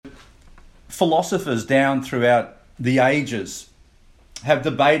philosophers down throughout the ages have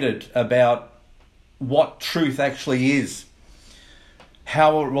debated about what truth actually is,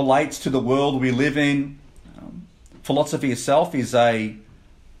 how it relates to the world we live in. Philosophy itself is a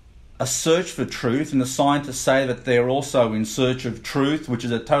search for truth, and the scientists say that they're also in search of truth, which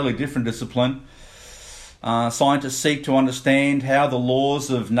is a totally different discipline. Scientists seek to understand how the laws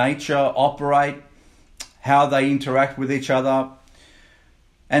of nature operate, how they interact with each other,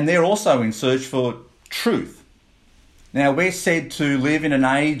 and they're also in search for truth. Now, we're said to live in an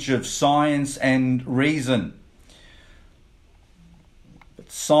age of science and reason. But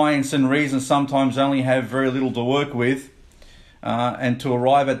science and reason sometimes only have very little to work with and to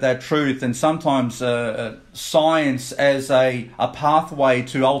arrive at that truth. And sometimes science as a pathway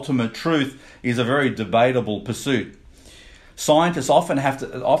to ultimate truth is a very debatable pursuit. Scientists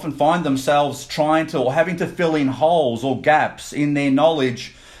often find themselves trying to or having to fill in holes or gaps in their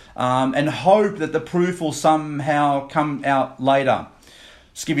knowledge and hope that the proof will somehow come out later.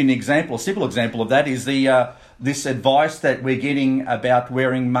 Just give you an example. A simple example of that is this advice that we're getting about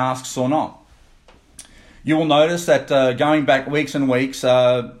wearing masks or not. You will notice that going back weeks and weeks,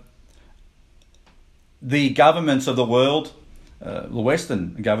 the governments of the world, the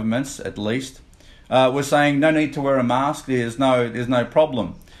Western governments at least, were saying no need to wear a mask. There's no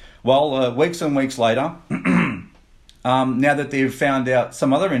problem. Well, weeks and weeks later, now that they've found out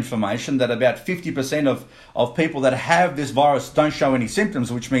some other information that about 50% of people that have this virus don't show any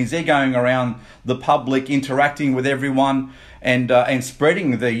symptoms, which means they're going around the public, interacting with everyone, and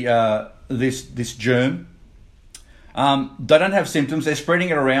spreading this germ. They don't have symptoms. They're spreading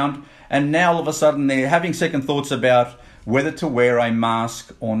it around, and now all of a sudden they're having second thoughts about whether to wear a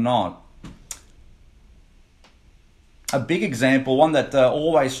mask or not. A big example, one that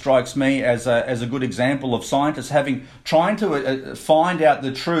always strikes me as a good example of scientists trying to find out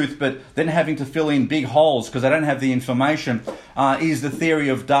the truth, but then having to fill in big holes because they don't have the information, is the theory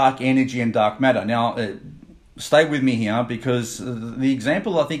of dark energy and dark matter. Now, stay with me here because the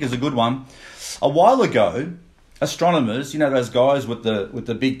example I think is a good one. A while ago, astronomers, those guys with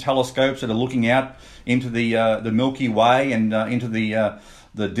the big telescopes that are looking out into the Milky Way and into the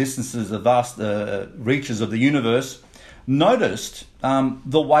distances, the vast reaches of the universe, noticed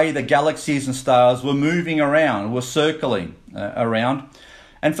the way the galaxies and stars were moving around, were circling around,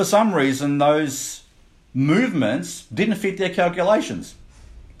 and for some reason those movements didn't fit their calculations.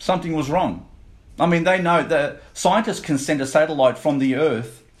 Something was wrong. I mean, they know that scientists can send a satellite from the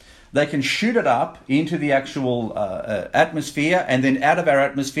Earth. They can shoot it up into the actual atmosphere and then out of our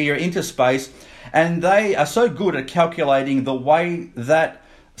atmosphere into space, and they are so good at calculating the way that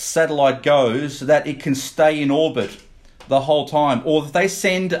satellite goes that it can stay in orbit the whole time. Or if they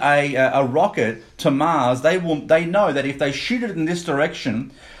send a rocket to Mars, they know that if they shoot it in this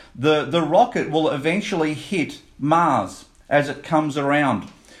direction, the rocket will eventually hit Mars as it comes around.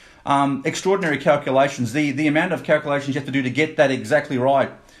 Extraordinary calculations. The amount of calculations you have to do to get that exactly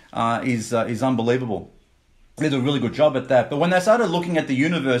right is unbelievable. They did a really good job at that. But when they started looking at the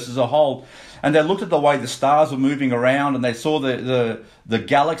universe as a whole, and they looked at the way the stars were moving around, and they saw the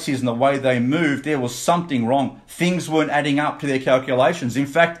galaxies and the way they moved, there was something wrong. Things weren't adding up to their calculations. In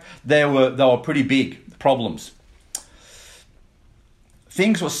fact, they were pretty big problems.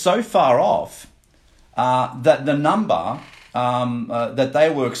 Things were so far off that the number that they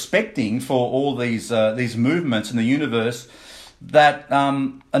were expecting for all these movements in the universe, that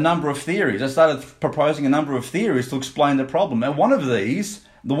a number of theories. They started proposing a number of theories to explain the problem. And one of these,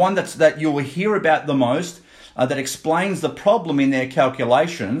 the one that you'll hear about the most, that explains the problem in their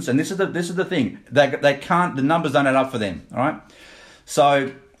calculations, and this is the thing, the numbers don't add up for them. All right,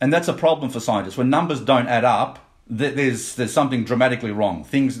 so, and that's a problem for scientists. When numbers don't add up, there's something dramatically wrong.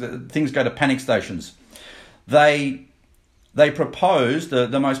 Things go to panic stations. They proposed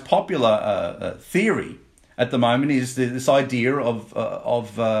the most popular theory at the moment is this idea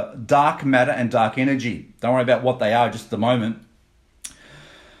of dark matter and dark energy. Don't worry about what they are just at the moment.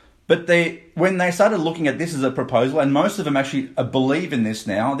 But when they started looking at this as a proposal, and most of them actually believe in this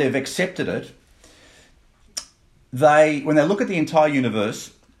now, they've accepted it. When they look at the entire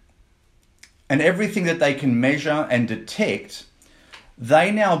universe and everything that they can measure and detect,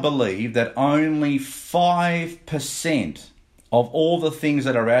 they now believe that only 5% of all the things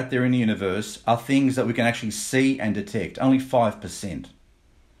that are out there in the universe are things that we can actually see and detect. Only 5%.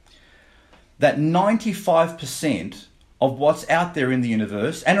 That 95% of what's out there in the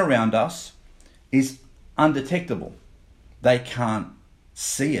universe and around us is undetectable. They can't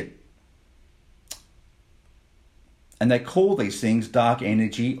see it. And they call these things dark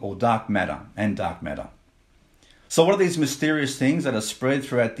energy or dark matter and dark matter. So what are these mysterious things that are spread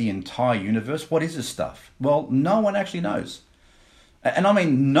throughout the entire universe? What is this stuff? Well, no one actually knows. And I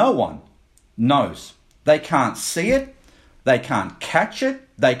mean, no one knows. They can't see it. They can't catch it.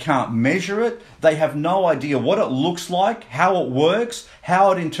 They can't measure it. They have no idea what it looks like, how it works,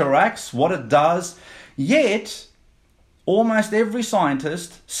 how it interacts, what it does. Yet, almost every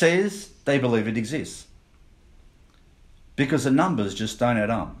scientist says they believe it exists. Because the numbers just don't add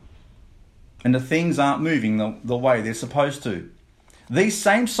up. And the things aren't moving the way they're supposed to. These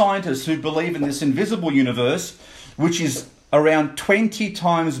same scientists who believe in this invisible universe, which is around 20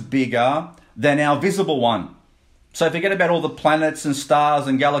 times bigger than our visible one. So forget about all the planets and stars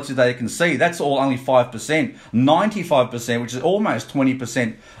and galaxies they can see. That's all only 5%. 95%, which is almost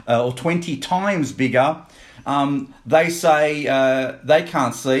 20% or 20 times bigger, they say they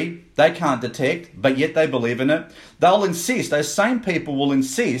can't see, they can't detect, but yet they believe in it. They'll insist, those same people will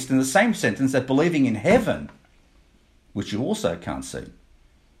insist in the same sentence that believing in heaven, which you also can't see,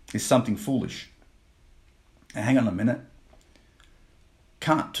 is something foolish. Now, hang on a minute.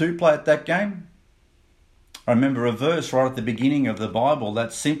 Can't two play at that game? I remember a verse right at the beginning of the Bible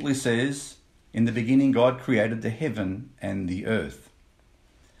that simply says, in the beginning God created the heaven and the earth.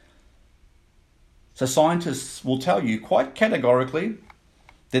 So scientists will tell you quite categorically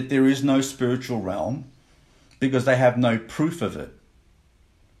that there is no spiritual realm because they have no proof of it.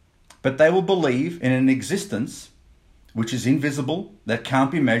 But they will believe in an existence which is invisible, that can't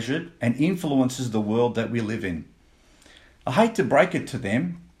be measured, and influences the world that we live in. I hate to break it to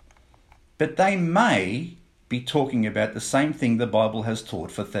them, but they may be talking about the same thing the Bible has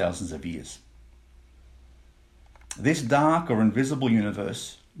taught for thousands of years. This dark or invisible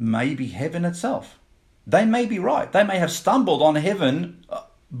universe may be heaven itself. They may be right. They may have stumbled on heaven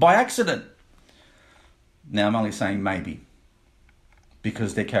by accident. Now, I'm only saying maybe,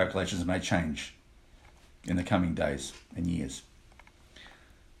 because their calculations may change in the coming days and years.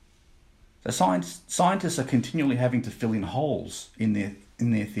 So scientists are continually having to fill in holes in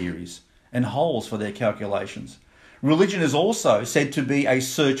their theories and holes for their calculations. Religion is also said to be a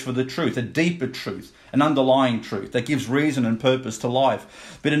search for the truth, a deeper truth, an underlying truth that gives reason and purpose to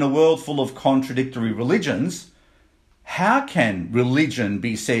life. But in a world full of contradictory religions, how can religion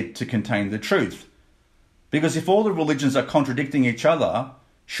be said to contain the truth? Because if all the religions are contradicting each other,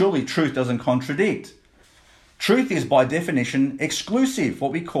 surely truth doesn't contradict. Truth is by definition exclusive,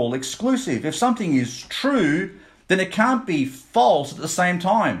 what we call exclusive. If something is true, then it can't be false at the same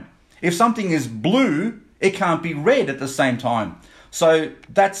time. If something is blue, it can't be red at the same time. So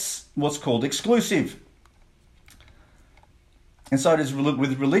that's what's called exclusive. And so it is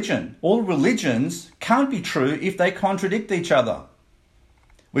with religion. All religions can't be true if they contradict each other.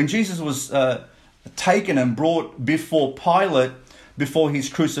 When Jesus was taken and brought before Pilate, before his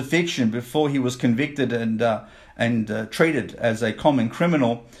crucifixion, before he was convicted and treated as a common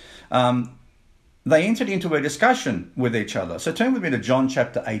criminal, they entered into a discussion with each other. So turn with me to John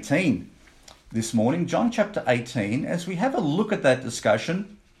chapter 18 this morning. John chapter 18, as we have a look at that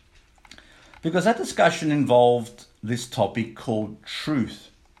discussion, because that discussion involved this topic called truth.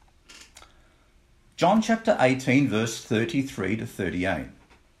 John chapter 18, verse 33 to 38.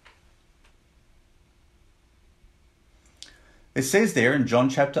 It says there in John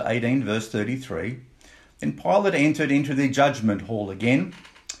chapter 18, verse 33, "Then Pilate entered into the judgment hall again,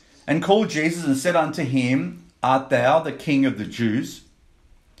 and called Jesus and said unto him, Art thou the King of the Jews?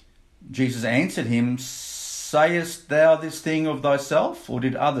 Jesus answered him, Sayest thou this thing of thyself, or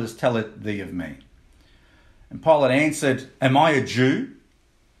did others tell it thee of me? And Pilate answered, Am I a Jew?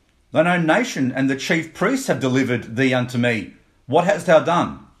 Thine own nation and the chief priests have delivered thee unto me. What hast thou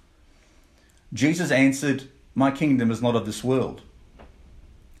done? Jesus answered, My kingdom is not of this world.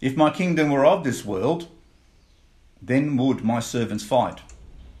 If my kingdom were of this world, then would my servants fight,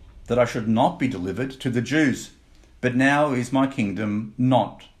 that I should not be delivered to the Jews. But now is my kingdom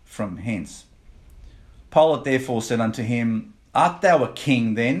not from hence. Pilate therefore said unto him, Art thou a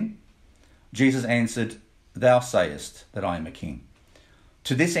king then? Jesus answered, Thou sayest that I am a king.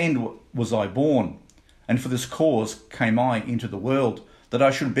 To this end was I born, and for this cause came I into the world, that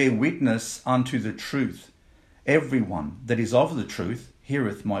I should bear witness unto the truth. Everyone that is of the truth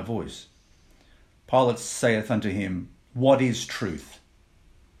heareth my voice. Pilate saith unto him, What is truth?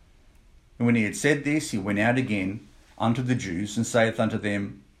 And when he had said this, he went out again unto the Jews, and saith unto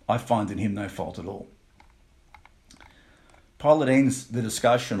them, I find in him no fault at all. Pilate ends the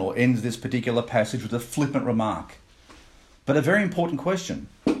discussion, or ends this particular passage, with a flippant remark, but a very important question.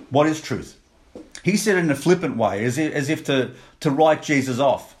 What is truth? He said it in a flippant way, as if to write Jesus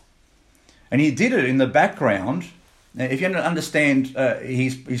off. And he did it in the background Now, if you understand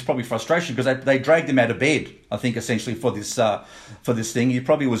his probably frustration, because they dragged him out of bed, I think, essentially for this thing. He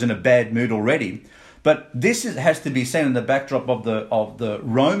probably was in a bad mood already. But this has to be seen in the backdrop of the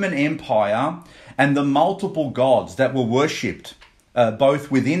Roman Empire and the multiple gods that were worshipped,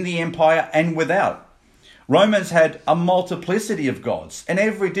 both within the empire and without. Romans had a multiplicity of gods, and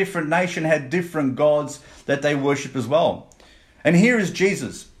every different nation had different gods that they worship as well. And here is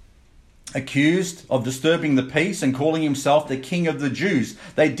Jesus, accused of disturbing the peace and calling himself the King of the Jews.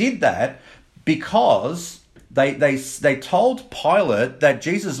 They did that because they told Pilate that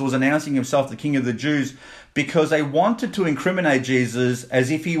Jesus was announcing himself the King of the Jews because they wanted to incriminate Jesus as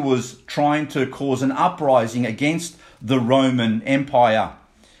if he was trying to cause an uprising against the Roman Empire.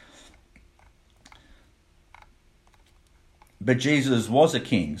 But Jesus was a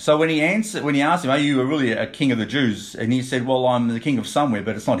king. So when he asked him, are you really a king of the Jews? And he said, well, I'm the king of somewhere,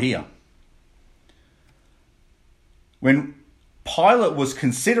 but it's not here. When Pilate was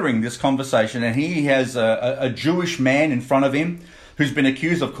considering this conversation, and he has a Jewish man in front of him who's been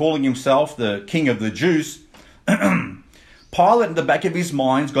accused of calling himself the King of the Jews, Pilate in the back of his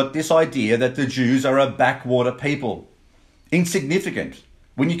mind's got this idea that the Jews are a backwater people, insignificant.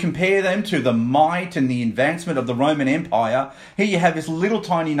 When you compare them to the might and the advancement of the Roman Empire, here you have this little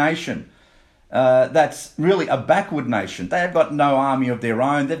tiny nation that's really a backward nation. They have got no army of their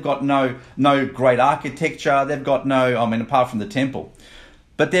own. They've got no great architecture. They've got apart from the temple.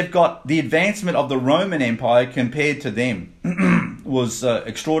 But they've got the advancement of the Roman Empire compared to them was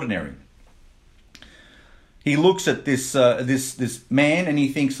extraordinary. He looks at this man and he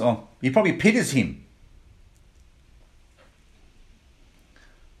thinks, he probably pities him.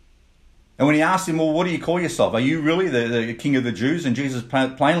 And when he asks him, well, what do you call yourself? Are you really the King of the Jews? And Jesus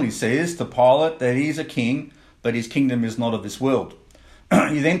plainly says to Pilate that he's a king, but his kingdom is not of this world.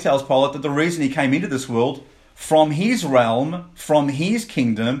 He then tells Pilate that the reason he came into this world from his realm, from his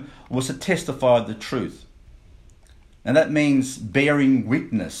kingdom, was to testify the truth. And that means bearing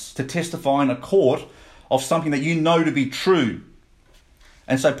witness, to testify in a court of something that you know to be true.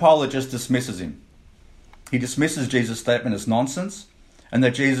 And so Pilate just dismisses him. He dismisses Jesus' statement as nonsense, and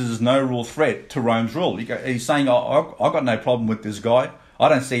that Jesus is no real threat to Rome's rule. He's saying, I've got no problem with this guy. I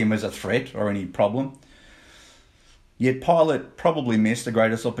don't see him as a threat or any problem. Yet Pilate probably missed the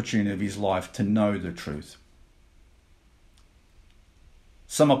greatest opportunity of his life to know the truth.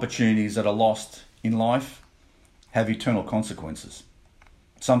 Some opportunities that are lost in life have eternal consequences.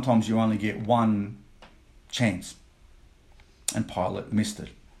 Sometimes you only get one chance, and Pilate missed it.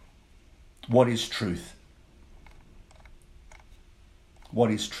 What is truth? What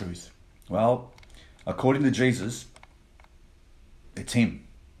is truth? Well, according to Jesus, it's him.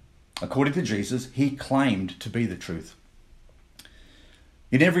 According to Jesus, he claimed to be the truth.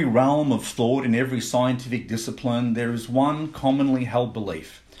 In every realm of thought, in every scientific discipline, there is one commonly held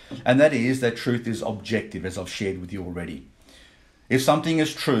belief, and that is that truth is objective, as I've shared with you already. If something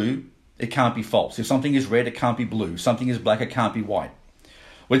is true, it can't be false. If something is red, it can't be blue. If something is black, it can't be white.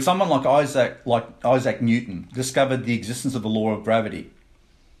 When someone like Isaac Newton discovered the existence of the law of gravity,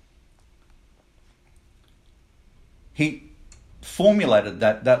 he formulated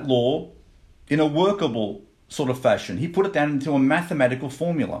that law in a workable sort of fashion. He put it down into a mathematical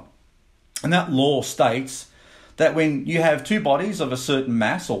formula. And that law states that when you have two bodies of a certain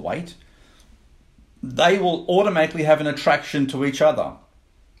mass or weight, they will automatically have an attraction to each other,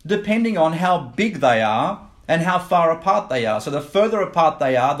 depending on how big they are and how far apart they are. So the further apart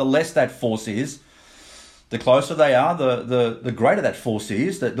they are, the less that force is. The closer they are, the greater that force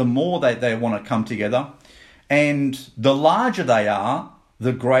is, the more they want to come together. And the larger they are,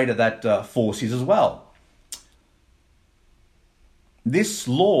 the greater that force is as well. This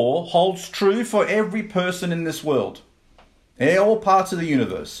law holds true for every person in this world, in all parts of the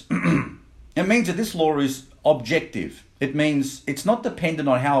universe. It means that this law is objective. It means it's not dependent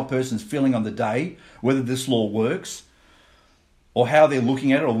on how a person's feeling on the day, whether this law works, or how they're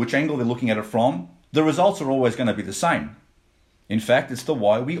looking at it, or which angle they're looking at it from. The results are always going to be the same. In fact, it's the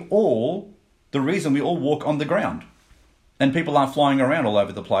reason we all walk on the ground. And people aren't flying around all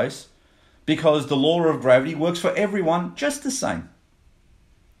over the place, because the law of gravity works for everyone just the same.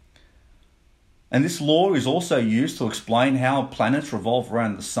 And this law is also used to explain how planets revolve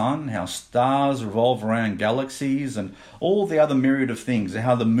around the sun, how stars revolve around galaxies, and all the other myriad of things, and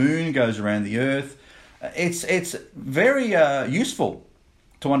how the moon goes around the earth. It's very useful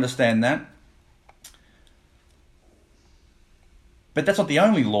to understand that. But that's not the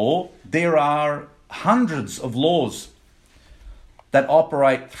only law. There are hundreds of laws that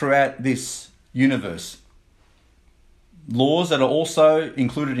operate throughout this universe. laws that are also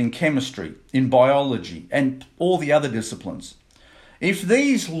included in chemistry, in biology, and all the other disciplines. If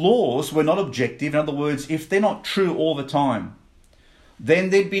these laws were not objective, in other words, if they're not true all the time,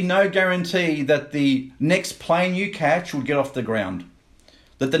 then there'd be no guarantee that the next plane you catch will get off the ground,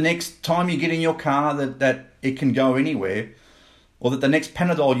 that the next time you get in your car that it can go anywhere, or that the next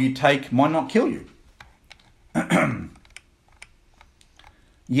Panadol you take might not kill you.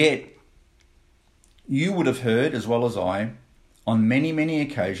 Yet, you would have heard, as well as I, on many, many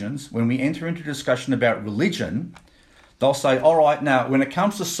occasions, when we enter into discussion about religion, they'll say, all right, now, when it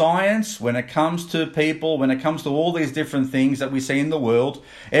comes to science, when it comes to people, when it comes to all these different things that we see in the world,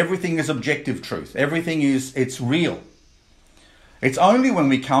 everything is objective truth. Everything it's real. It's only when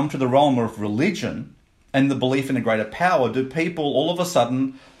we come to the realm of religion and the belief in a greater power do people all of a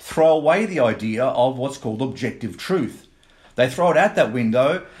sudden throw away the idea of what's called objective truth. They throw it out that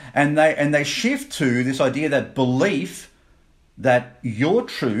window and they shift to this idea that belief that your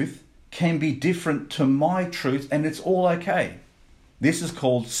truth can be different to my truth and it's all okay. This is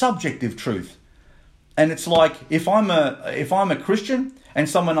called subjective truth. And it's like if I'm a Christian and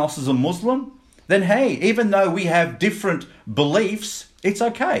someone else is a Muslim, then hey, even though we have different beliefs, it's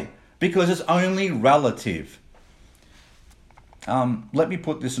okay because it's only relative. Let me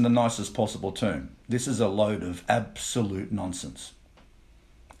put this in the nicest possible term. This is a load of absolute nonsense.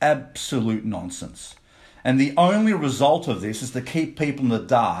 Absolute nonsense. And the only result of this is to keep people in the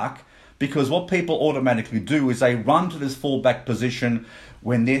dark, because what people automatically do is they run to this fallback position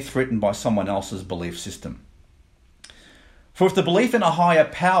when they're threatened by someone else's belief system. For if the belief in a higher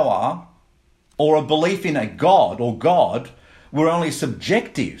power or a belief in a God or God were only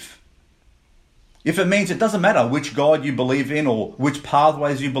subjective, if it means it doesn't matter which God you believe in or which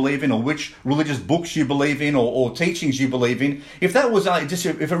pathways you believe in or which religious books you believe in or teachings you believe in, if that was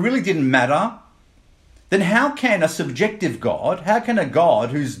if it really didn't matter, then how can a subjective God, how can a God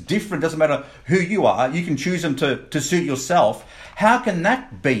who's different, doesn't matter who you are, you can choose him to suit yourself, how can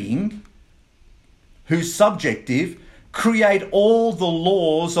that being who's subjective create all the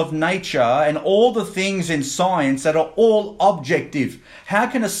laws of nature and all the things in science that are all objective? How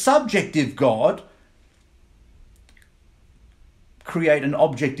can a subjective God create an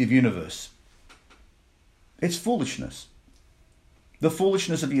objective universe? It's foolishness. The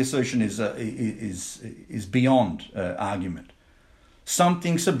foolishness of the assertion is beyond argument.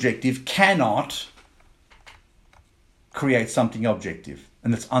 Something subjective cannot create something objective,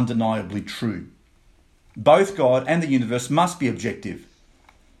 and that's undeniably true. Both God and the universe must be objective.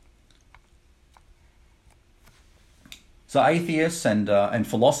 So atheists and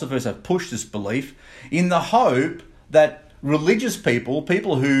philosophers have pushed this belief in the hope that religious people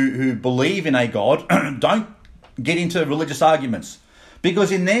who believe in a God, don't get into religious arguments.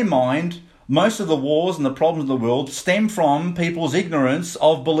 Because in their mind, most of the wars and the problems of the world stem from people's ignorance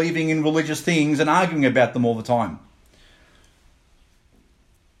of believing in religious things and arguing about them all the time.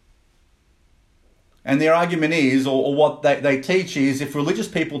 And their argument is, or what they teach is, if religious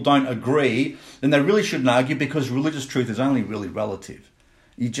people don't agree, then they really shouldn't argue because religious truth is only really relative.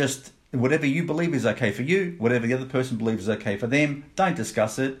 Whatever you believe is okay for you, whatever the other person believes is okay for them, don't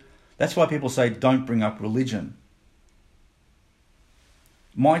discuss it. That's why people say, don't bring up religion.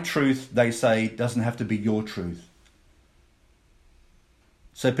 My truth, they say, doesn't have to be your truth.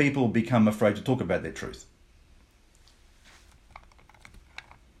 So people become afraid to talk about their truth.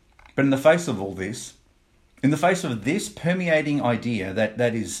 But in the face of all this, in the face of this permeating idea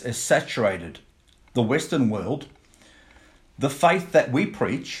that is saturated the Western world, the faith that we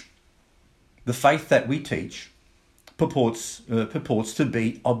preach, the faith that we teach, purports to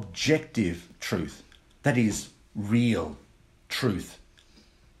be objective truth. That is real truth.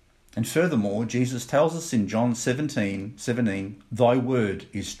 And furthermore, Jesus tells us in John 17, thy word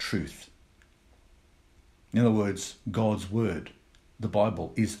is truth. In other words, God's word, the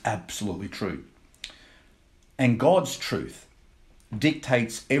Bible, is absolutely true. And God's truth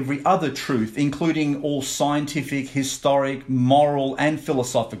dictates every other truth, including all scientific, historic, moral, and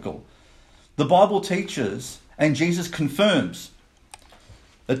philosophical. The Bible teaches, and Jesus confirms,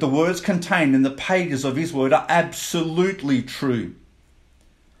 that the words contained in the pages of his word are absolutely true.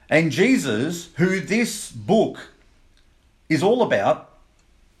 And Jesus, who this book is all about,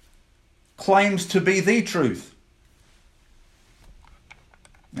 claims to be the truth.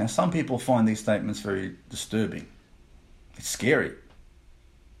 Now, some people find these statements very disturbing. It's scary.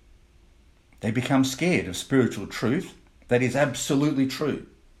 They become scared of spiritual truth that is absolutely true.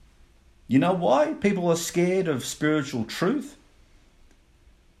 You know why people are scared of spiritual truth?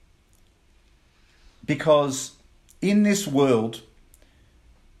 Because in this world,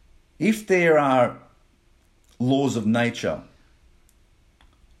 if there are laws of nature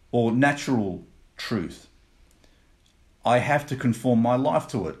or natural truth, I have to conform my life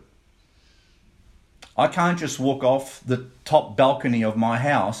to it. I can't just walk off the top balcony of my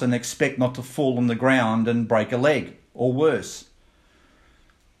house and expect not to fall on the ground and break a leg, or worse.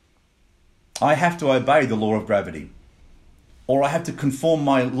 I have to obey the law of gravity, or I have to conform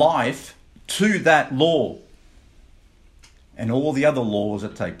my life to that law and all the other laws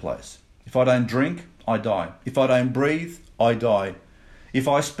that take place. If I don't drink, I die. If I don't breathe, I die. If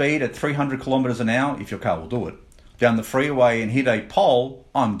I speed at 300 kilometers an hour, if your car will do it, down the freeway and hit a pole,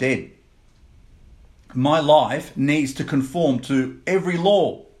 I'm dead. My life needs to conform to every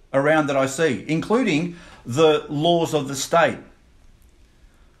law around that I see, including the laws of the state.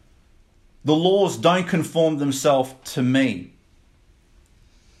 The laws don't conform themselves to me.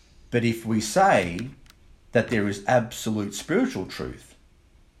 But if we say that there is absolute spiritual truth,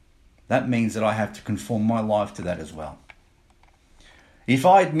 that means that I have to conform my life to that as well. If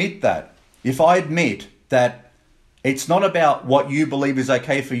I admit that it's not about what you believe is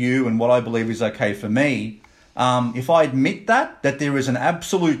okay for you and what I believe is okay for me, if I admit that there is an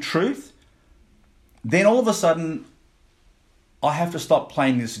absolute truth, then all of a sudden I have to stop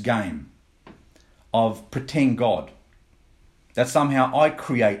playing this game of pretend God. That somehow I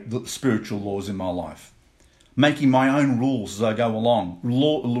create the spiritual laws in my life, making my own rules as I go along,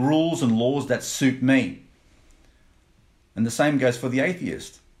 rules and laws that suit me. And the same goes for the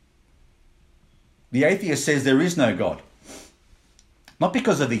atheist. The atheist says there is no God. Not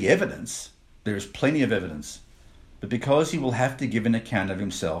because of the evidence, there is plenty of evidence, but because he will have to give an account of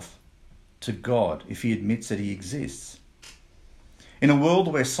himself to God if he admits that he exists. In a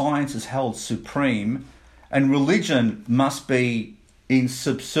world where science is held supreme and religion must be in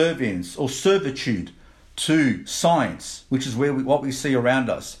subservience or servitude to science, which is what we see around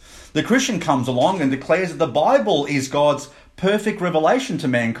us, the Christian comes along and declares that the Bible is God's perfect revelation to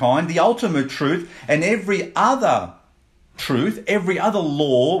mankind, the ultimate truth, and every other truth, every other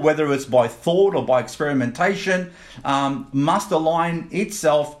law, whether it's by thought or by experimentation, must align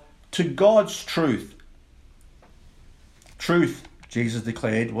itself to God's truth. Truth, Jesus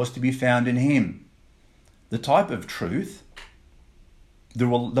declared, was to be found in him. The type of truth, the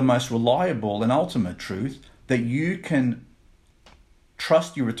most reliable and ultimate truth that you can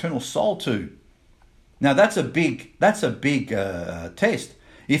trust your eternal soul to. Now that's a big test.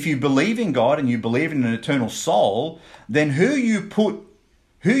 If you believe in God and you believe in an eternal soul, then who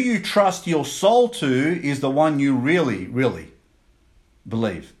you trust your soul to is the one you really, really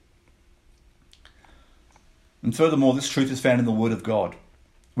believe. And furthermore, this truth is found in the Word of God,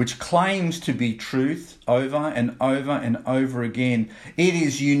 which claims to be truth over and over and over again. It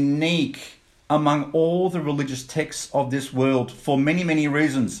is unique among all the religious texts of this world for many, many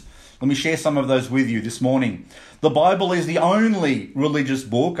reasons. Let me share some of those with you this morning. The Bible is the only religious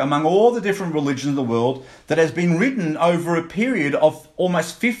book among all the different religions of the world that has been written over a period of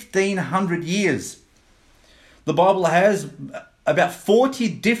almost 1,500 years. The Bible has about 40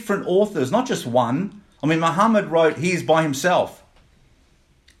 different authors, not just one. I mean, Muhammad wrote his by himself.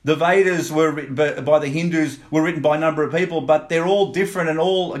 The Vedas were written by the Hindus, were written by a number of people, but they're all different and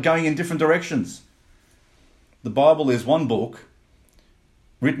all going in different directions. The Bible is one book,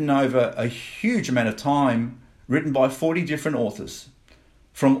 written over a huge amount of time, written by 40 different authors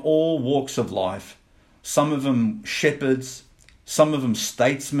from all walks of life. Some of them shepherds, some of them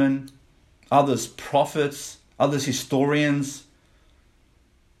statesmen, others prophets, others historians.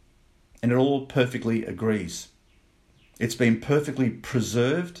 And it all perfectly agrees. It's been perfectly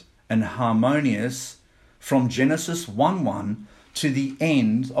preserved and harmonious from Genesis 1:1 to the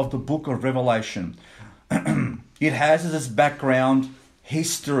end of the book of Revelation. It has as its background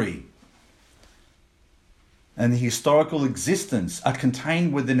history. And the historical existence are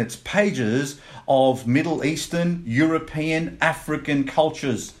contained within its pages of Middle Eastern, European, African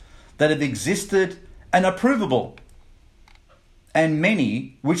cultures that have existed and are provable. And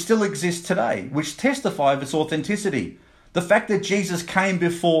many which still exist today, which testify of its authenticity. The fact that Jesus came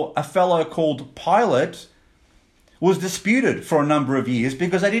before a fellow called Pilate was disputed for a number of years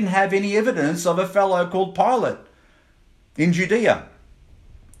because they didn't have any evidence of a fellow called Pilate in Judea.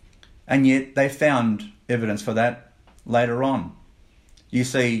 And yet they found evidence for that later on. You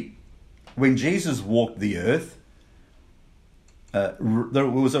see, when Jesus walked the earth, there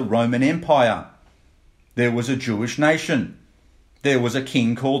was a Roman Empire. There was a Jewish nation. There was a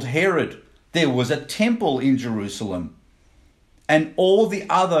king called Herod. There was a temple in Jerusalem. And all the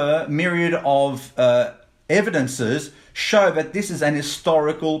other myriad of evidences show that this is an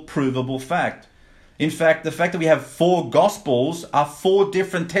historical, provable fact. In fact, the fact that we have 4 Gospels are 4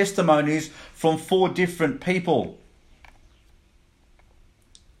 different testimonies from 4 different people.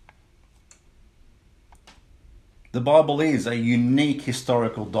 The Bible is a unique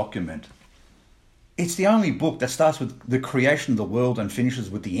historical document. It's the only book that starts with the creation of the world and finishes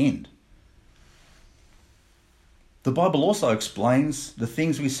with the end. The Bible also explains the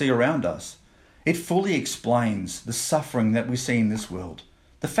things we see around us. It fully explains the suffering that we see in this world.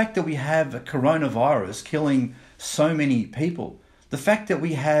 The fact that we have a coronavirus killing so many people. The fact that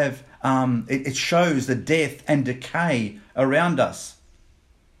we have, it shows the death and decay around us.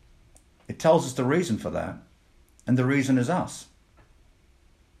 It tells us the reason for that. And the reason is us.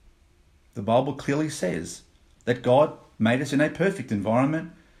 The Bible clearly says that God made us in a perfect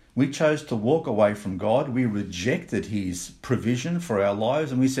environment. We chose to walk away from God. We rejected his provision for our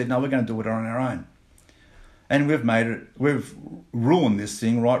lives, and we said, no, we're going to do it on our own. And we've ruined this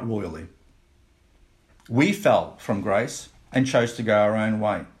thing right royally. We fell from grace and chose to go our own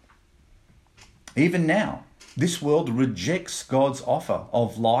way. Even now, this world rejects God's offer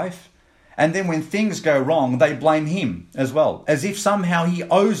of life, and then when things go wrong, they blame him as well, as if somehow he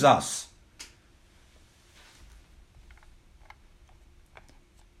owes us.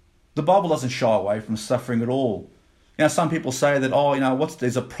 The Bible doesn't shy away from suffering at all. You know, some people say that,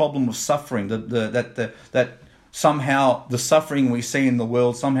 there's a problem with suffering, that somehow the suffering we see in the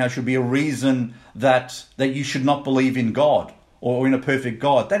world somehow should be a reason that you should not believe in God or in a perfect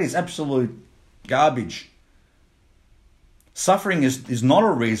God. That is absolute garbage. Suffering is not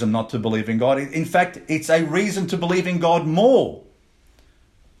a reason not to believe in God. In fact, it's a reason to believe in God more.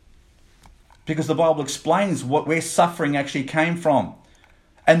 Because the Bible explains where suffering actually came from.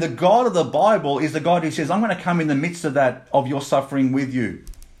 And the God of the Bible is the God who says, I'm going to come in the midst of your suffering with you.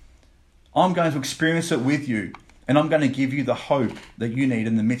 I'm going to experience it with you. And I'm going to give you the hope that you need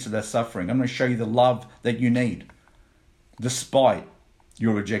in the midst of that suffering. I'm going to show you the love that you need, despite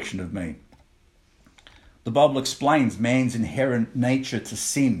your rejection of me. The Bible explains man's inherent nature to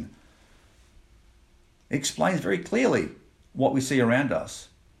sin. It explains very clearly what we see around us.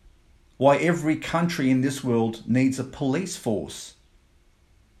 Why every country in this world needs a police force.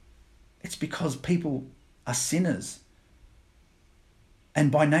 It's because people are sinners.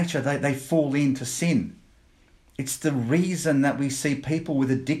 And by nature, they fall into sin. It's the reason that we see people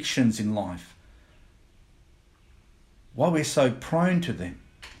with addictions in life. Why we're so prone to them.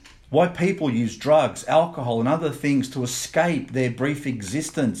 Why people use drugs, alcohol, and other things to escape their brief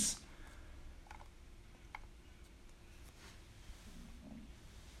existence.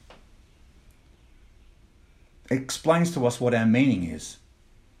 It explains to us what our meaning is.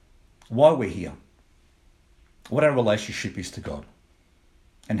 Why we're here, what our relationship is to God,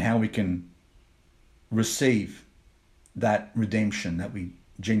 and how we can receive that redemption that we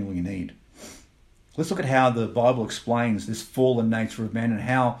genuinely need. Let's look at how the Bible explains this fallen nature of man and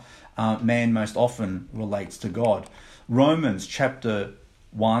how man most often relates to God. Romans chapter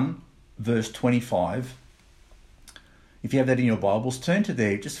 1, verse 25. If you have that in your Bibles, turn to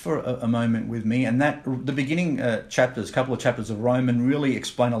there just for a moment with me. And the beginning couple of chapters of Romans really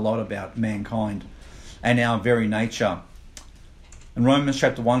explain a lot about mankind and our very nature. And Romans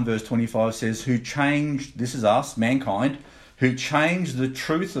chapter 1 verse 25 says, who changed, this is us, mankind, who changed the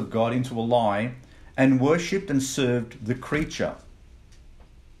truth of God into a lie and worshipped and served the creature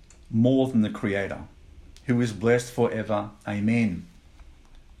more than the Creator, who is blessed forever. Amen.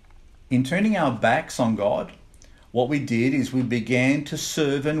 In turning our backs on God, what we did is we began to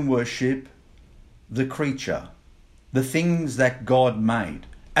serve and worship the creature, the things that God made.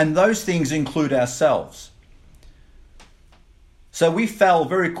 And those things include ourselves. So we fell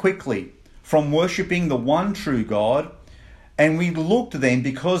very quickly from worshipping the one true God, and we looked then,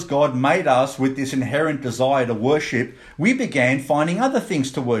 because God made us with this inherent desire to worship, we began finding other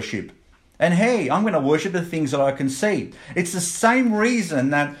things to worship. And hey, I'm going to worship the things that I can see. It's the same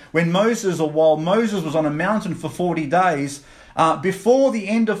reason that while Moses was on a mountain for 40 days, before the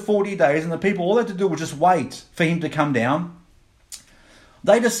end of 40 days, and the people, all they had to do was just wait for him to come down,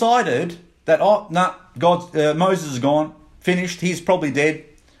 they decided that, Moses is gone, finished, he's probably dead.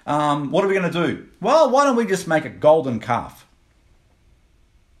 What are we going to do? Well, why don't we just make a golden calf?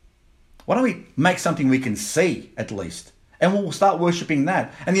 Why don't we make something we can see at least? And we'll start worshipping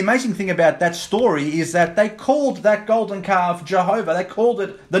that. And the amazing thing about that story is that they called that golden calf Jehovah. They called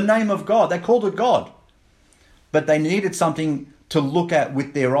it the name of God. They called it God. But they needed something to look at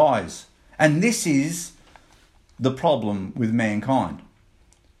with their eyes. And this is the problem with mankind.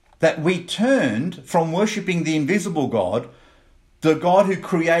 That we turned from worshipping the invisible God, the God who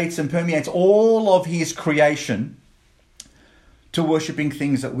creates and permeates all of his creation, to worshipping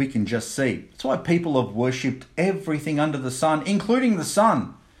things that we can just see. That's why people have worshipped everything under the sun, including the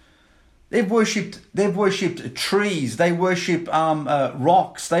sun. They've worshipped trees. They worship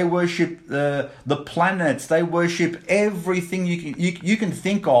rocks. They worship the planets. They worship everything you can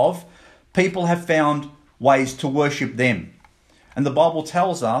think of. People have found ways to worship them. And the Bible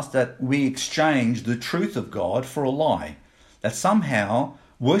tells us that we exchange the truth of God for a lie. That somehow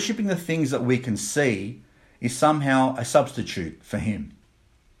worshipping the things that we can see is somehow a substitute for Him.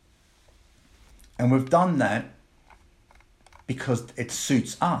 And we've done that because it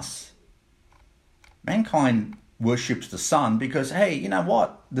suits us. Mankind worships the sun because, hey, you know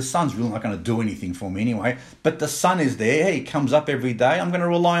what? The sun's really not going to do anything for me anyway. But the sun is there. Hey, it comes up every day. I'm going to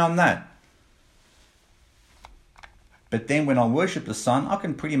rely on that. But then when I worship the sun, I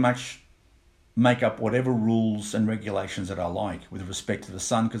can pretty much make up whatever rules and regulations that I like with respect to the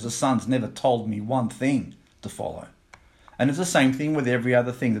sun, because the sun's never told me one thing to follow. And it's the same thing with every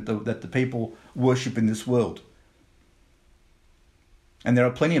other thing that the people worship in this world. And there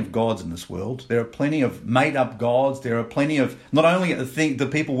are plenty of gods in this world. There are plenty of made-up gods. There are plenty of, not only the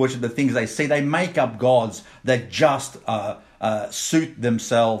people worship the things they see, they make up gods that just suit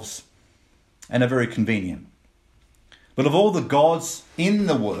themselves and are very convenient. But of all the gods in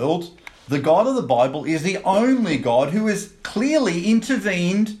the world, the God of the Bible is the only God who has clearly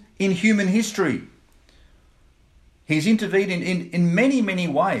intervened in human history. He's intervened in many, many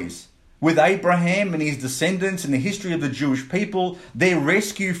ways. With Abraham and his descendants and the history of the Jewish people, their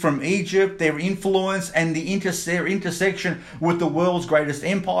rescue from Egypt, their influence and their intersection with the world's greatest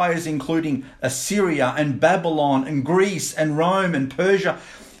empires, including Assyria and Babylon and Greece and Rome and Persia.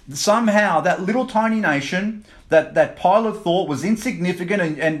 Somehow that little tiny nation that Pilate thought was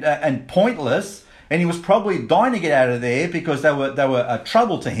insignificant and pointless, and he was probably dying to get out of there because they were a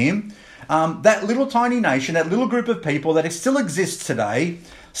trouble to him. That little tiny nation, that little group of people that still exists today,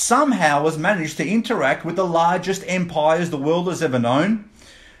 somehow has managed to interact with the largest empires the world has ever known.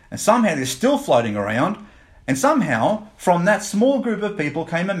 And somehow they're still floating around. And somehow from that small group of people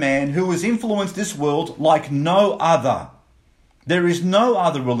came a man who has influenced this world like no other. There is no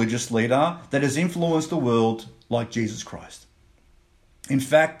other religious leader that has influenced the world like Jesus Christ. In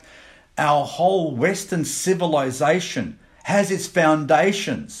fact, our whole Western civilization has its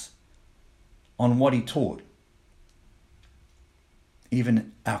foundations on what he taught.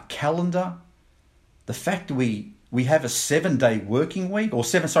 Even our calendar, the fact we have a 7-day working week, a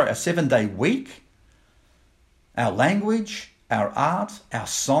 7-day week, our language, our art, our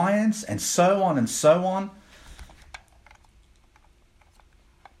science, and so on and so on.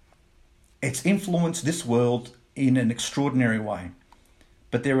 It's influenced this world in an extraordinary way.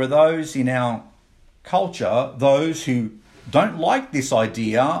 But there are those in our culture, those who don't like this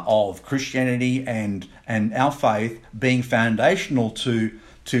idea of Christianity and our faith being foundational to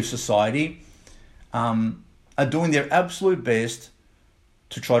society, are doing their absolute best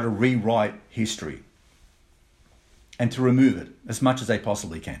to try to rewrite history and to remove it as much as they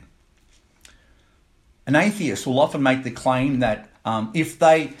possibly can. An atheist will often make the claim that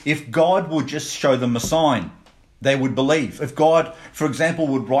if God would just show them a sign, they would believe. If God, for example,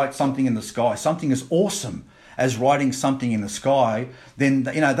 would write something in the sky, something as awesome as writing something in the sky, then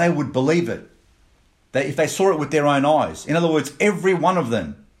they would believe it. If they saw it with their own eyes. In other words, every one of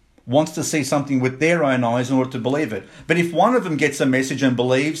them wants to see something with their own eyes in order to believe it. But if one of them gets a message and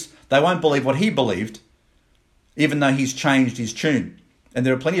believes, they won't believe what he believed, even though he's changed his tune. And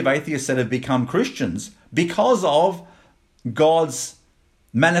there are plenty of atheists that have become Christians because of God's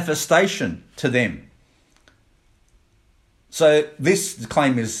manifestation to them. So this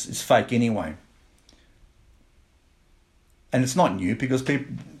claim is fake anyway. And it's not new because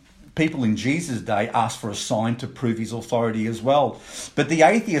people in Jesus' day asked for a sign to prove his authority as well. But the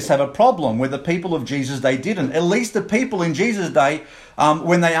atheists have a problem where the people of Jesus' day didn't. At least the people in Jesus' day,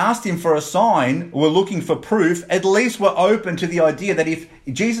 when they asked him for a sign, were looking for proof, at least were open to the idea that if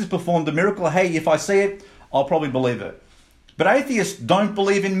Jesus performed a miracle, hey, if I see it, I'll probably believe it. But atheists don't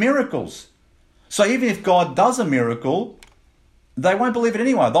believe in miracles. So even if God does a miracle, they won't believe it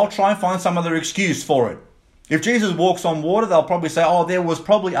anyway. They'll try and find some other excuse for it. If Jesus walks on water, they'll probably say, oh, there was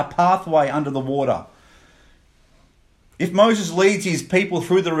probably a pathway under the water. If Moses leads his people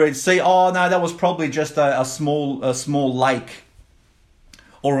through the Red Sea, oh, no, that was probably just a small lake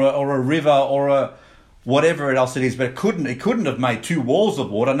or a river or a whatever else it is. But it couldn't have made 2 walls of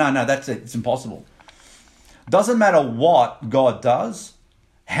water. No, that's it. It's impossible. Doesn't matter what God does,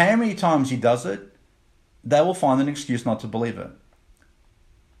 how many times he does it, they will find an excuse not to believe it.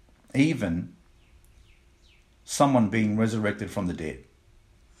 Even someone being resurrected from the dead.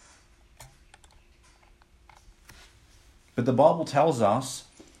 But the Bible tells us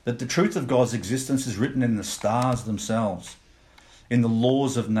that the truth of God's existence is written in the stars themselves, in the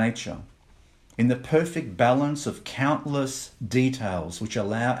laws of nature, in the perfect balance of countless details which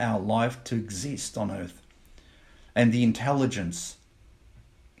allow our life to exist on earth, and the intelligence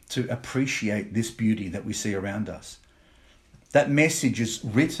to appreciate this beauty that we see around us. That message is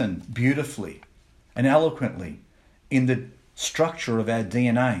written beautifully and eloquently in the structure of our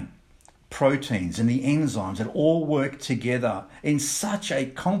DNA, proteins and the enzymes that all work together in such a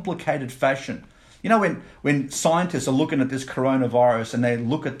complicated fashion. You know, when scientists are looking at this coronavirus and they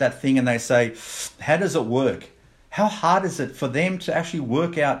look at that thing and they say, how does it work? How hard is it for them to actually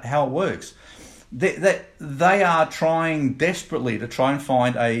work out how it works? They are trying desperately to try and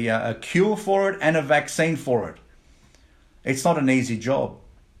find a cure for it and a vaccine for it. It's not an easy job.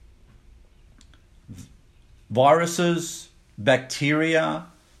 Viruses, bacteria,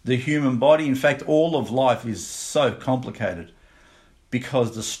 the human body, in fact, all of life is so complicated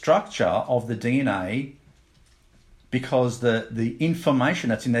because the structure of the DNA, because the information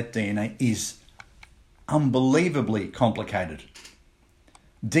that's in that DNA is unbelievably complicated.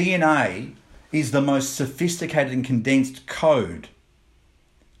 DNA is the most sophisticated and condensed code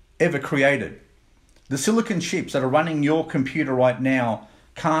ever created. The silicon chips that are running your computer right now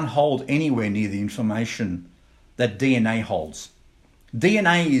can't hold anywhere near the information that DNA holds.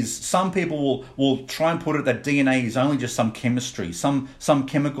 DNA is, some people will try and put it that DNA is only just some chemistry, some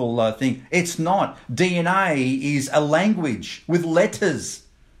chemical thing. It's not. DNA is a language with letters.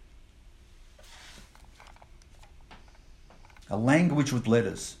 A language with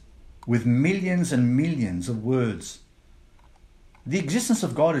letters, with millions and millions of words. The existence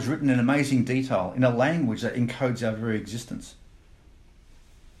of God is written in amazing detail in a language that encodes our very existence.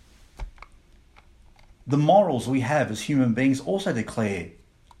 The morals we have as human beings also declare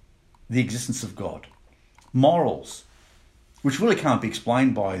the existence of God. Morals, which really can't be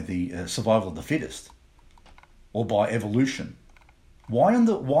explained by the survival of the fittest or by evolution. Why in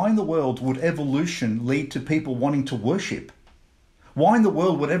the world would evolution lead to people wanting to worship? Why in the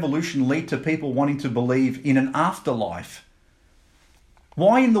world would evolution lead to people wanting to believe in an afterlife?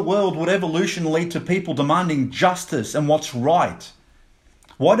 Why in the world would evolution lead to people demanding justice and what's right?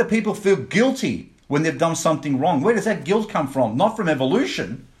 Why do people feel guilty when they've done something wrong? Where does that guilt come from? Not from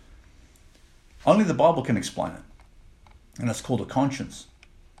evolution. Only the Bible can explain it. And that's called a conscience.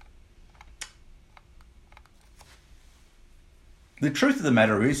 The truth of the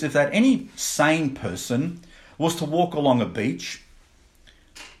matter is, if that any sane person was to walk along a beach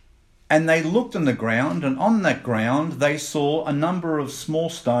and they looked on the ground, and on that ground they saw a number of small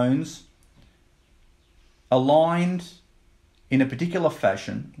stones aligned in a particular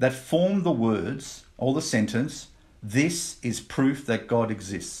fashion that formed the words or the sentence, "This is proof that God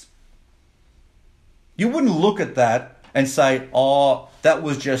exists." You wouldn't look at that and say, oh, that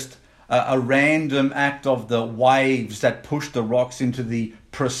was just a random act of the waves that pushed the rocks into the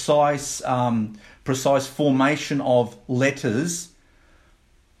precise formation of letters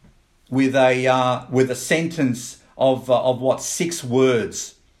with a sentence of what, 6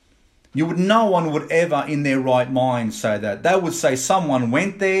 words. No one would ever in their right mind say that. They would say someone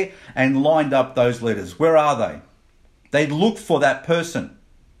went there and lined up those letters. Where are they? They'd look for that person.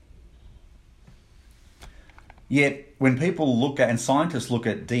 Yet when people look at, and scientists look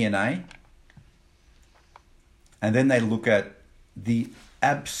at DNA, and then they look at the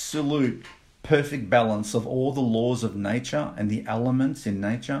absolute perfect balance of all the laws of nature and the elements in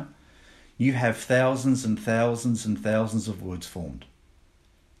nature, you have thousands and thousands and thousands of words formed,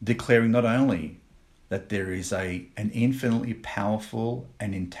 declaring not only that there is an infinitely powerful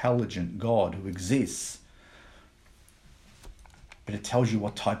and intelligent God who exists, but it tells you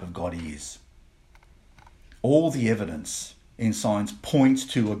what type of God he is. All the evidence in science points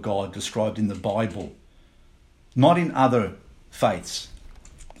to a God described in the Bible, not in other faiths.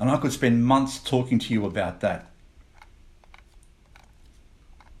 And I could spend months talking to you about that.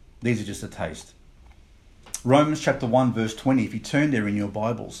 These are just a taste. Romans chapter 1 verse 20, if you turn there in your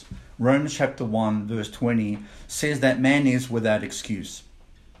Bibles, Romans chapter 1 verse 20 says that man is without excuse.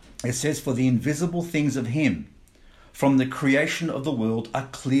 It says, "For the invisible things of him from the creation of the world are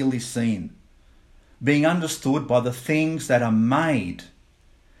clearly seen, being understood by the things that are made,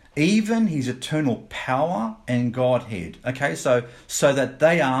 even his eternal power and Godhead." Okay, so that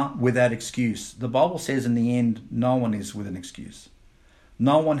they are without excuse. The Bible says in the end, no one is with an excuse.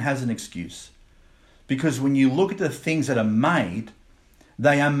 No one has an excuse. Because when you look at the things that are made,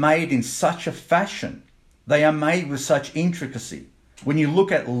 they are made in such a fashion. They are made with such intricacy. When you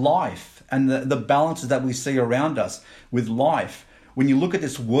look at life and the balances that we see around us with life, when you look at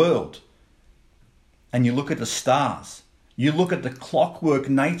this world, and you look at the stars, You look at the clockwork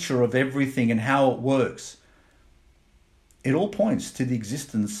nature of everything and how it works. It all points to the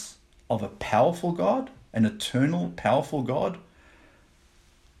existence of a powerful God, an eternal, powerful God,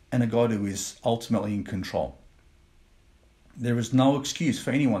 and a God who is ultimately in control. There is no excuse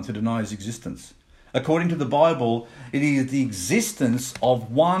for anyone to deny his existence. According to the Bible, it is the existence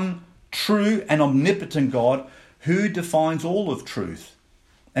of one true and omnipotent God who defines all of truth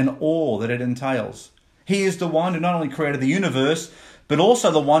and all that it entails. He is the one who not only created the universe, but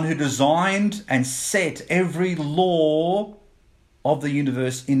also the one who designed and set every law of the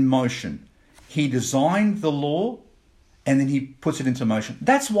universe in motion. He designed the law and then he puts it into motion.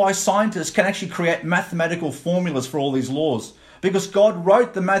 That's why scientists can actually create mathematical formulas for all these laws, because God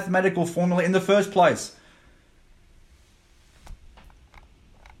wrote the mathematical formula in the first place.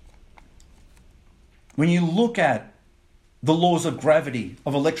 When you look at the laws of gravity,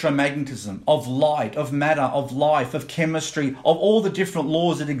 of electromagnetism, of light, of matter, of life, of chemistry, of all the different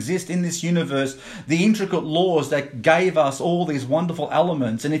laws that exist in this universe, the intricate laws that gave us all these wonderful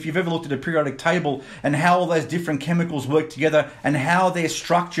elements. And if you've ever looked at a periodic table and how all those different chemicals work together and how they're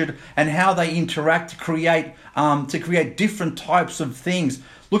structured and how they interact to create different types of things.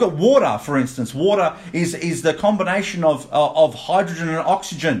 Look at water, for instance. Water is the combination of hydrogen and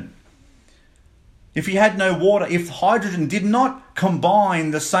oxygen. If you had no water, if hydrogen did not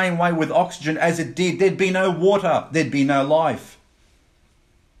combine the same way with oxygen as it did, there'd be no water, there'd be no life.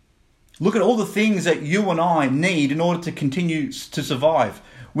 Look at all the things that you and I need in order to continue to survive.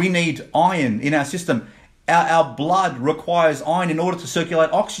 We need iron in our system. Our blood requires iron in order to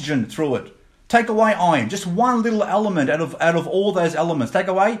circulate oxygen through it. Take away iron, just one little element out of all those elements. Take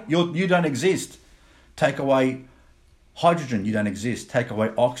away, you don't exist. Take away hydrogen, you don't exist. Take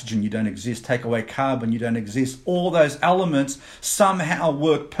away oxygen, you don't exist. Take away carbon, you don't exist. All those elements somehow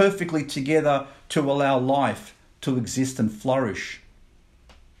work perfectly together to allow life to exist and flourish.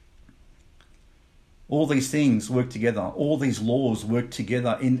 All these things work together. All these laws work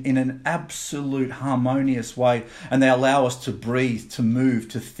together in an absolute harmonious way, and they allow us to breathe, to move,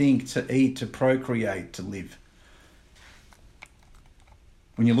 to think, to eat, to procreate, to live.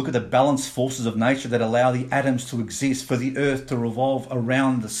 When you look at the balanced forces of nature that allow the atoms to exist, for the earth to revolve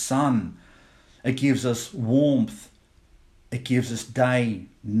around the sun, it gives us warmth, it gives us day,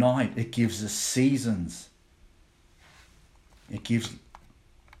 night, it gives us seasons. It gives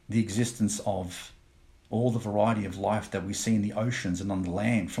the existence of all the variety of life that we see in the oceans and on the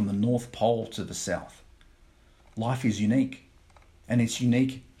land, from the North Pole to the South. Life is unique, and it's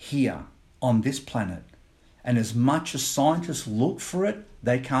unique here on this planet. And as much as scientists look for it,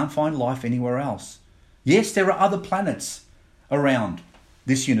 they can't find life anywhere else. Yes, there are other planets around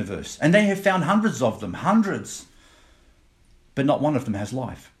this universe, and they have found hundreds of them, hundreds. But not one of them has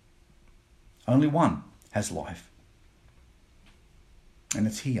life. Only one has life. And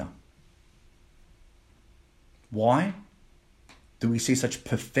it's here. Why do we see such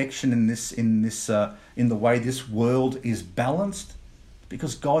perfection in the way this world is balanced?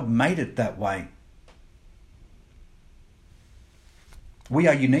 Because God made it that way. We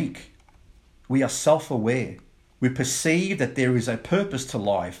are unique. We are self-aware. We perceive that there is a purpose to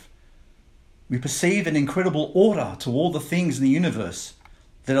life. We perceive an incredible order to all the things in the universe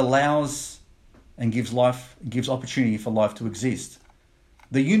that allows and gives opportunity for life to exist.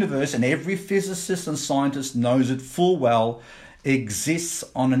 The universe, and every physicist and scientist knows it full well, exists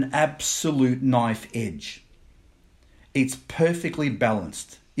on an absolute knife edge. It's perfectly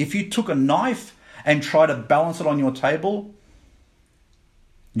balanced. If you took a knife and tried to balance it on your table,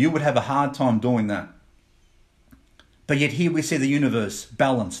 you would have a hard time doing that. But yet here we see the universe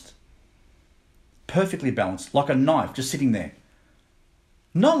balanced. Perfectly balanced, like a knife just sitting there.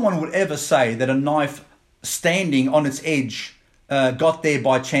 No one would ever say that a knife standing on its edge got there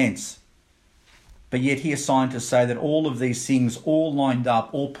by chance. But yet here scientists say that all of these things, all lined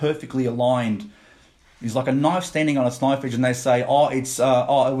up, all perfectly aligned, is like a knife standing on its knife edge, and they say,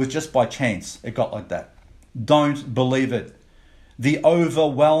 it was just by chance it got like that. Don't believe it. The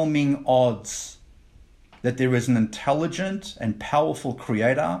overwhelming odds that there is an intelligent and powerful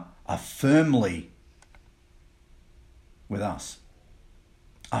creator are firmly with us,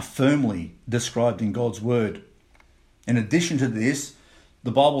 are firmly described in God's word. In addition to this,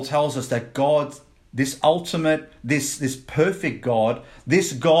 the Bible tells us that God, this ultimate, this perfect God,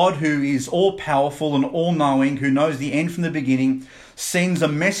 this God who is all-powerful and all-knowing, who knows the end from the beginning, sends a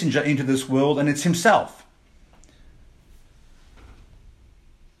messenger into this world, and it's himself.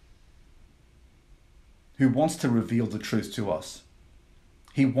 Who wants to reveal the truth to us.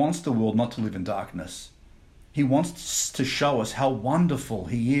 He wants the world not to live in darkness. He wants to show us how wonderful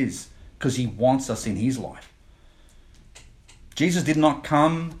he is, because he wants us in his life. Jesus did not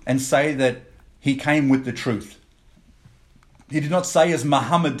come and say that he came with the truth. He did not say, as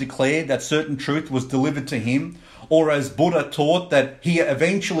Muhammad declared, that certain truth was delivered to him, or as Buddha taught that he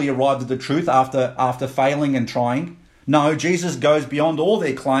eventually arrived at the truth after failing and trying. No, Jesus goes beyond all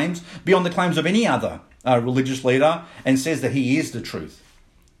their claims, beyond the claims of any other religious leader, and says that he is the truth.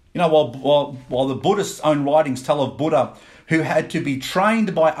 You know, while the Buddhist own writings tell of Buddha who had to be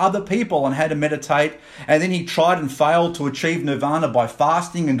trained by other people on how to meditate, and then he tried and failed to achieve nirvana by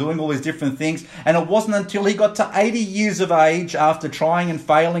fasting and doing all these different things, and it wasn't until he got to 80 years of age, after trying and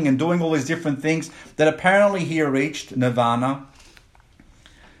failing and doing all these different things, that apparently he reached nirvana.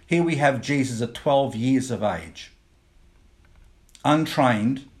 Here we have Jesus at 12 years of age,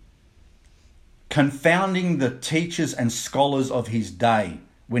 untrained, confounding the teachers and scholars of his day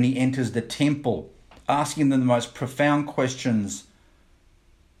when he enters the temple, asking them the most profound questions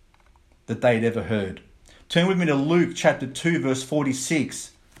that they'd ever heard. Turn with me to Luke chapter 2, verse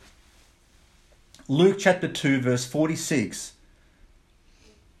 46. Luke chapter 2, verse 46.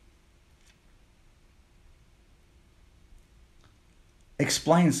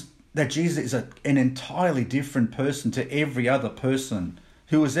 Explains that Jesus is an entirely different person to every other person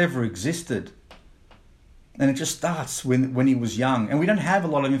who has ever existed. And it just starts when he was young. And we don't have a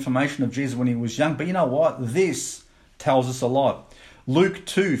lot of information of Jesus when he was young. But you know what? This tells us a lot. Luke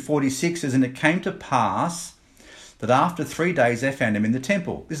 2:46 says, "And it came to pass that after 3 days they found him in the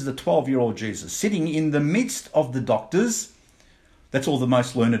temple." This is a 12-year-old Jesus, sitting in the midst of the doctors, that's all the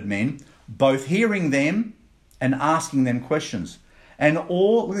most learned men, both hearing them and asking them questions. And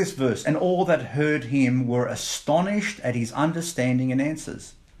all, look at this verse, and all that heard him were astonished at his understanding and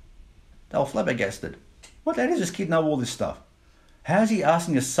answers. They were flabbergasted. How does this kid know all this stuff? How is he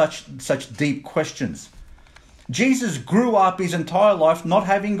asking us such deep questions? Jesus grew up his entire life not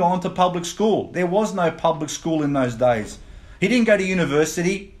having gone to public school. There was no public school in those days. He didn't go to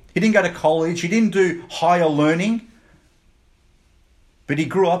university. He didn't go to college. He didn't do higher learning. But he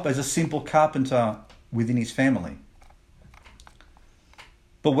grew up as a simple carpenter within his family.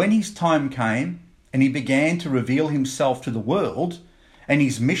 But when his time came and he began to reveal himself to the world, and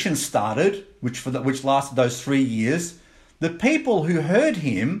his mission started, which lasted those 3 years, the people who heard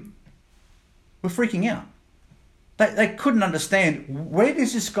him were freaking out. They couldn't understand, where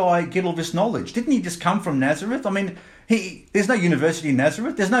does this guy get all this knowledge? Didn't he just come from Nazareth? I mean, there's no university in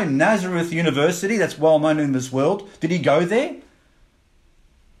Nazareth. There's no Nazareth University that's well known in this world. Did he go there?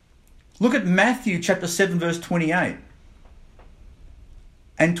 Look at Matthew chapter 7, verse 28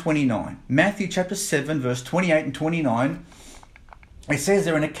 and 29. Matthew chapter 7, verse 28 and 29. It says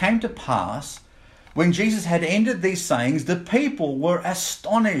there, "And it came to pass, when Jesus had ended these sayings, the people were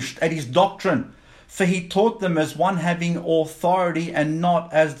astonished at his doctrine, for he taught them as one having authority and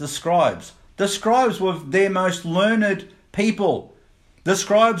not as the scribes." The scribes were their most learned people. The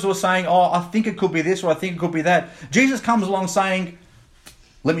scribes were saying, "Oh, I think it could be this, or I think it could be that." Jesus comes along saying,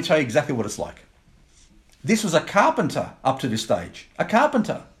 "Let me tell you exactly what it's like." This was a carpenter up to this stage. A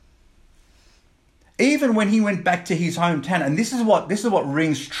carpenter. Even when he went back to his hometown, and this is what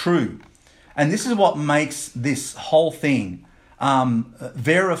rings true, and this is what makes this whole thing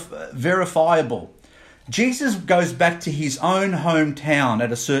verifiable. Jesus goes back to his own hometown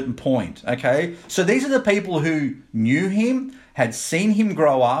at a certain point, okay? So these are the people who knew him, had seen him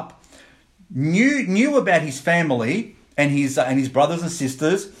grow up, knew about his family and his brothers and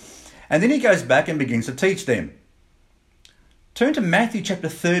sisters, and then he goes back and begins to teach them. Turn to Matthew chapter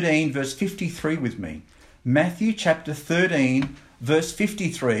 13, verse 53 with me. Matthew chapter 13, verse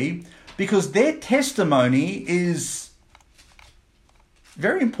 53, because their testimony is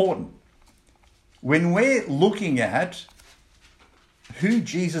very important when we're looking at who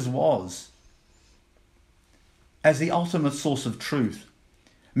Jesus was as the ultimate source of truth.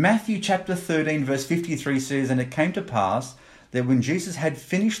 Matthew chapter 13, verse 53 says, "And it came to pass that when Jesus had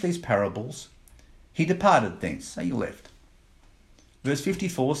finished these parables, he departed thence." So he left. Verse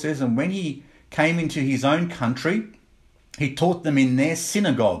 54 says, "And when he came into his own country, he taught them in their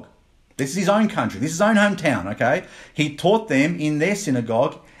synagogue." This is his own country. This is his own hometown, okay? "He taught them in their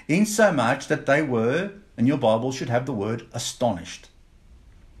synagogue, insomuch that they were," and your Bible should have the word, "astonished,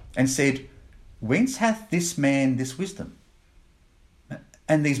 and said, Whence hath this man this wisdom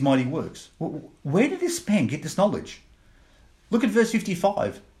and these mighty works?" Where did this man get this knowledge? Look at verse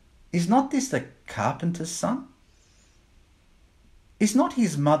 55. "Is not this the carpenter's son? Is not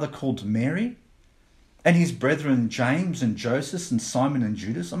his mother called Mary? And his brethren James and Joseph and Simon and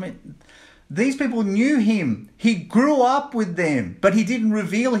Judas?" I mean, these people knew him. He grew up with them, but he didn't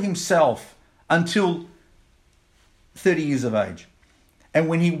reveal himself until 30 years of age. And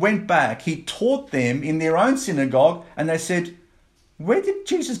when he went back, he taught them in their own synagogue, and they said, Where did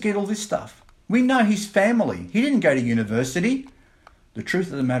Jesus get all this stuff? We know his family. He didn't go to university. The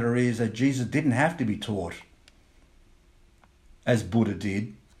truth of the matter is that Jesus didn't have to be taught as Buddha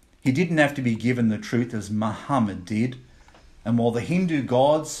did. He didn't have to be given the truth as Muhammad did. And while the Hindu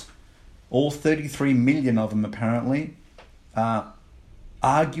gods, all 33 million of them apparently,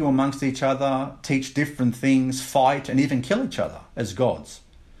 argue amongst each other, teach different things, fight, and even kill each other as gods,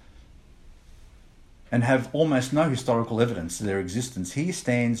 and have almost no historical evidence to their existence, here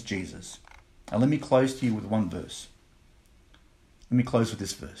stands Jesus. And let me close to you with one verse. Let me close with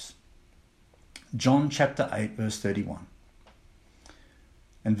this verse. John chapter 8, verse 31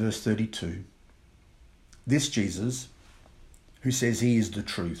 and verse 32. This Jesus, who says he is the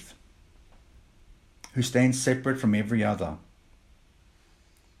truth, who stands separate from every other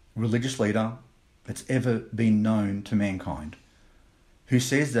religious leader that's ever been known to mankind, who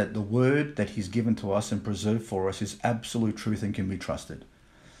says that the word that he's given to us and preserved for us is absolute truth and can be trusted.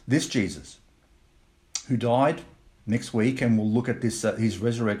 This Jesus, who died next week, and we'll look at this, his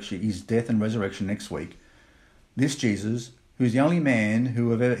resurrection, his death and resurrection next week. This Jesus, who's the only man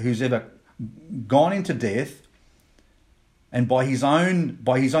who's ever gone into death, and by his own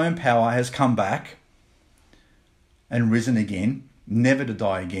power has come back and risen again, never to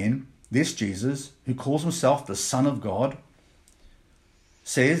die again. This Jesus, who calls himself the Son of God,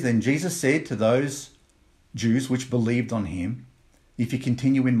 says, then Jesus said to those Jews which believed on him, if you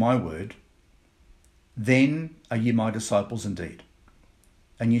continue in my word, then are ye my disciples indeed,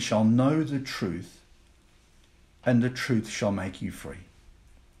 and ye shall know the truth, and the truth shall make you free.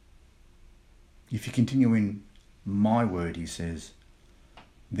 If you continue in my word, he says,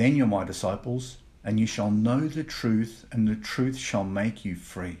 then you're my disciples, and you shall know the truth, and the truth shall make you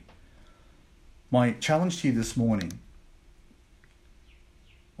free. My challenge to you this morning,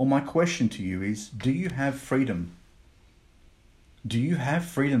 or my question to you is, do you have freedom? Do you have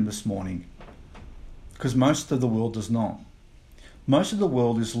freedom this morning? Because most of the world does not. Most of the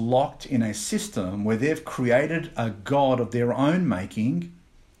world is locked in a system where they've created a God of their own making,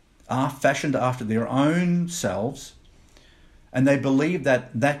 are fashioned after their own selves, and they believe that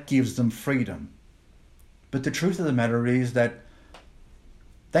that gives them freedom. But the truth of the matter is that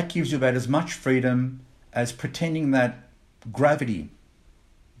that gives you about as much freedom as pretending that gravity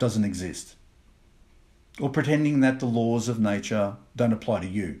doesn't exist, or pretending that the laws of nature don't apply to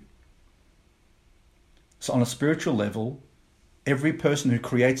you. So on a spiritual level, every person who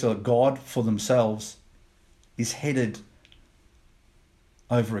creates a God for themselves is headed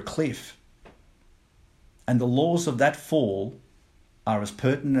over a cliff. And the laws of that fall are as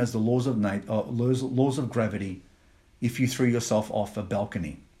pertinent as the laws of gravity if you threw yourself off a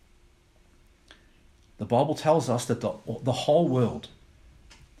balcony. The Bible tells us that the whole world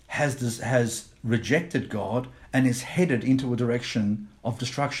has rejected God and is headed into a direction of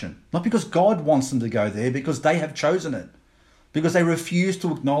destruction. Not because God wants them to go there, because they have chosen it. Because they refuse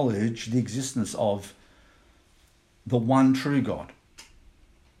to acknowledge the existence of the one true God.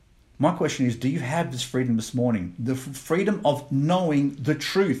 My question is, do you have this freedom this morning? The freedom of knowing the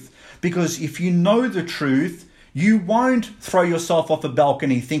truth. Because if you know the truth, you won't throw yourself off a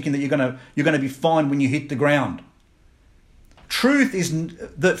balcony thinking that you're going to be fine when you hit the ground. Truth is,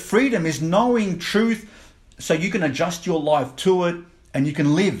 the freedom is knowing truth so you can adjust your life to it and you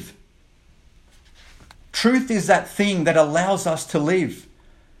can live. Truth is that thing that allows us to live.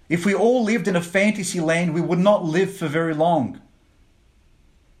 If we all lived in a fantasy land, we would not live for very long.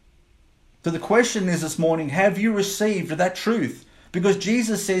 So the question is this morning, have you received that truth? Because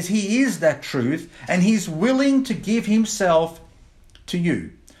Jesus says he is that truth and he's willing to give himself to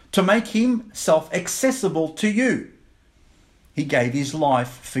you, to make himself accessible to you. He gave his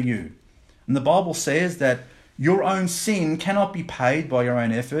life for you. And the Bible says that your own sin cannot be paid by your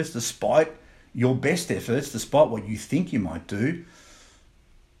own efforts, despite your best efforts, despite what you think you might do.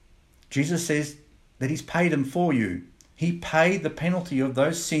 Jesus says that he's paid them for you. He paid the penalty of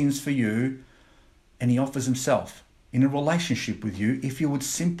those sins for you, and he offers himself in a relationship with you if you would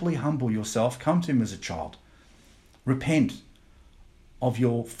simply humble yourself, come to him as a child, repent of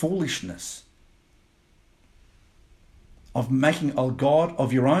your foolishness, of making a God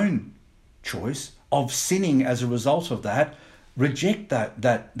of your own choice, of sinning as a result of that, reject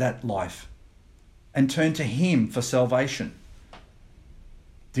that life and turn to him for salvation.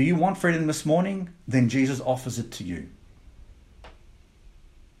 Do you want freedom this morning? Then Jesus offers it to you.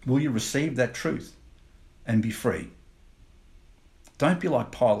 Will you receive that truth and be free? Don't be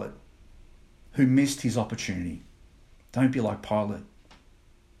like Pilate, who missed his opportunity. Don't be like Pilate,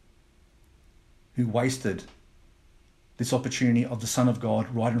 who wasted this opportunity of the Son of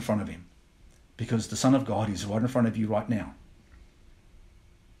God right in front of him. Because the Son of God is right in front of you right now.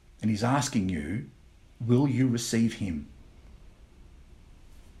 And he's asking you, will you receive him?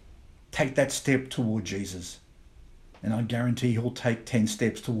 Take that step toward Jesus, and I guarantee he'll take 10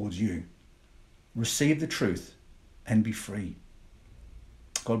 steps towards you. Receive the truth and be free.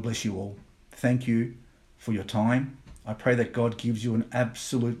 God bless you all. Thank you for your time. I pray that God gives you an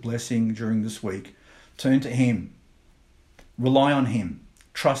absolute blessing during this week. Turn to him. Rely on him.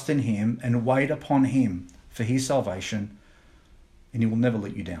 Trust in him and wait upon him for his salvation, and he will never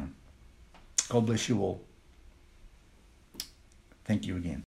let you down. God bless you all. Thank you again.